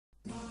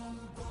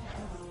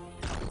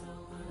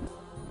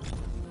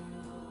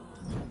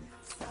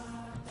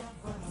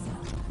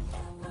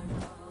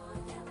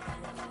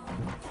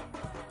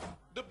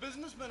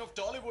businessman of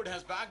Tollywood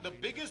has bagged the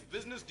biggest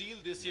business deal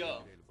this year.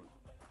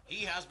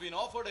 He has been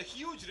offered a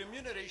huge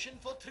remuneration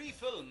for 3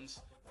 films.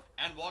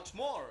 And what's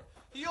more,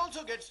 he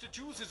also gets to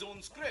choose his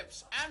own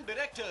scripts and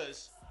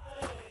directors.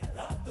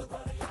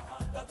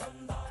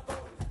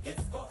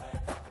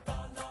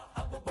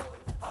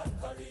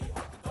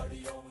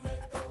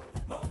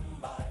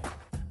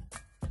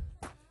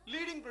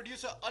 Leading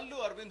producer Allu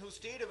Arvind, who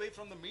stayed away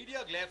from the media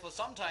glare for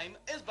some time,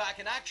 is back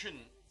in action.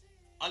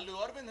 Allu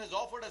Arvind has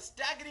offered a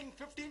staggering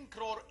 15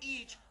 crore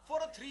each for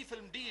a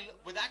 3-film deal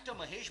with actor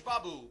Mahesh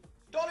Babu.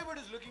 Tollywood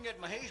is looking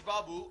at Mahesh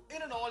Babu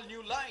in an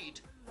all-new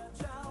light.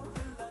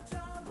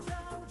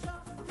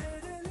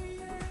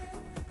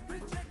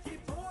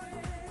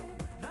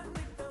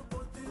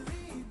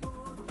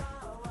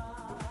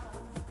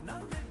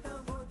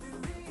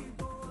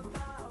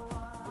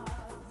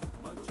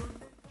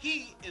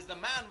 He is the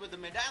man with the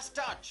Midas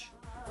touch.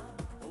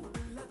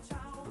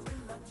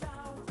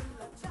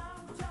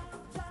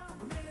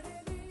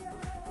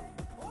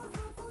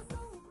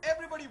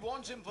 Everybody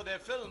wants him for their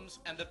films,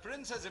 and the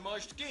prince has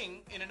emerged king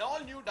in an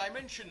all-new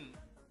dimension.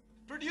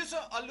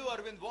 Producer Allu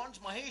Arvind wants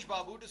Mahesh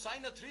Babu to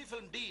sign a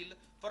 3-film deal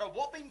for a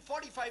whopping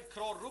 45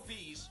 crore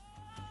rupees.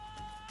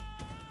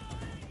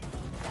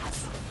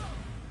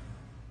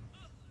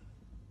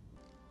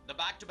 The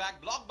back-to-back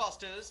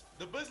blockbusters,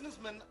 The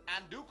Businessman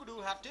and Dookudu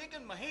have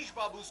taken Mahesh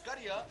Babu's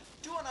career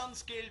to an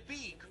unscaled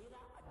peak.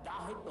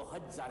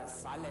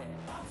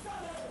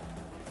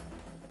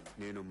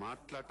 నేను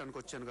మాట్లాడటానికి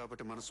వచ్చాను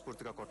కాబట్టి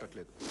మనస్ఫూర్తిగా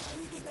కొట్టట్లేదు.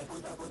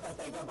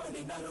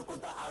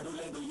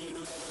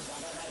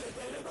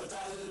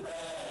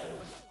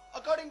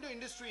 According to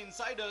industry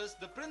insiders,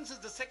 the prince is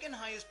the second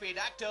highest paid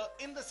actor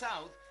in the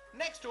south,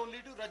 next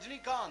only to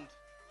Rajinikanth.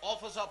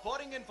 Offers are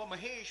pouring in for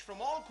Mahesh from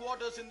all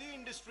quarters in the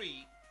industry.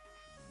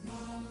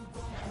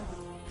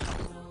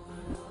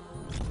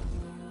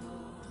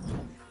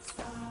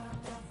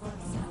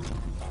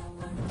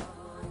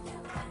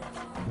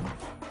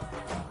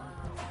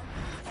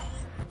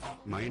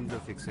 Mind లో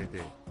fix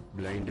అయితే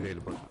blind గా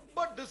వెళ్ళిపోతాం.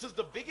 But this is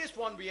the biggest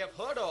one we have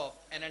heard of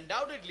and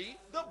undoubtedly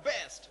the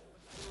best.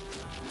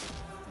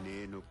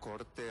 నేను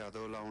కొడితే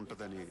అదోలా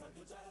ఉంటదని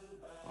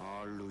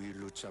ఆళ్ళు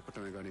ఇళ్ళు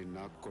చెప్పటమే గానీ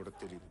నాకు కూడా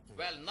తెలియదు.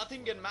 Well,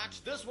 nothing can match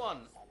this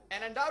one,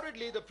 and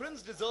undoubtedly the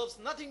prince deserves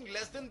nothing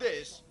less than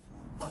this.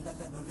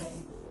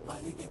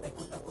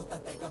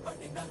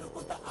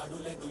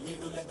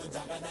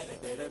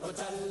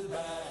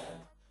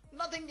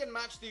 Nothing can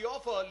match the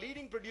offer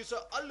leading producer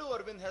Allu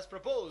Arvind has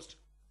proposed.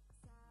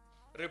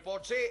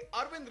 Reports say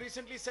Arvind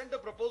recently sent a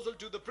proposal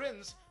to the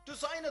prince to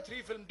sign a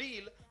 3-film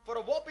deal for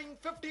a whopping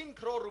 15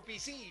 crore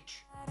rupees each.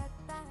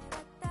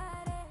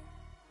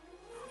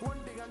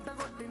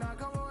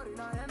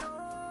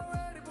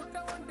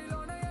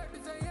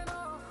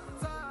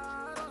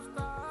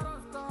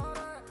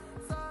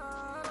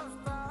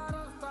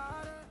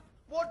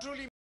 What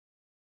truly